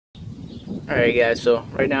Alright guys, so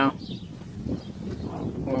right now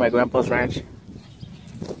we're at my grandpa's ranch.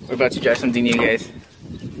 We're about to try something new, guys.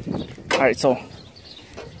 Alright, so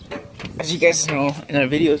as you guys know, in our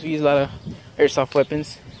videos we use a lot of airsoft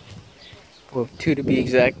weapons. Well, 2 to be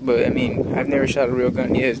exact, but I mean, I've never shot a real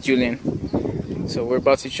gun yet, it's Julian. So we're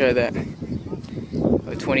about to try that.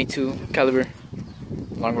 A 22 caliber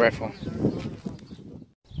long rifle.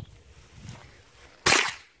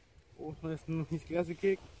 Oh, listen, he's got a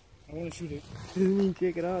kick. I want to shoot it. Doesn't mean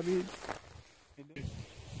kick it out, dude.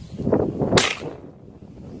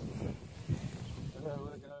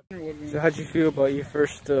 So how'd you feel about your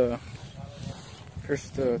first 22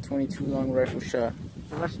 long rifle shot?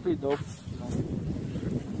 That's pretty dope. You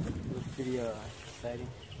know, it was pretty exciting.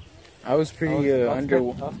 I was pretty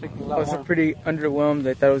pretty underwhelmed.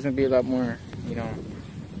 I thought it was gonna be a lot more, you know,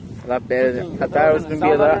 a lot better. I thought it was gonna be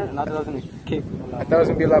a lot. I thought it was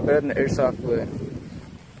gonna be a lot better than the airsoft, but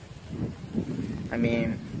I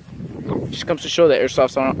mean, it just comes to show that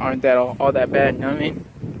airsoft's aren't that all that bad. You know what I mean?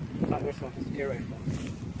 Not airsoft, it's air rifle.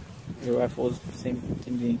 Air rifle is the same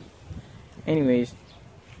thing. Anyways,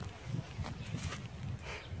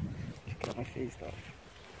 check out my face, dog.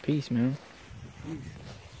 Peace, man. Peace.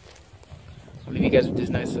 I'll leave you guys with this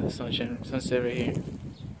nice sunset right here.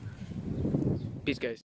 Peace, guys.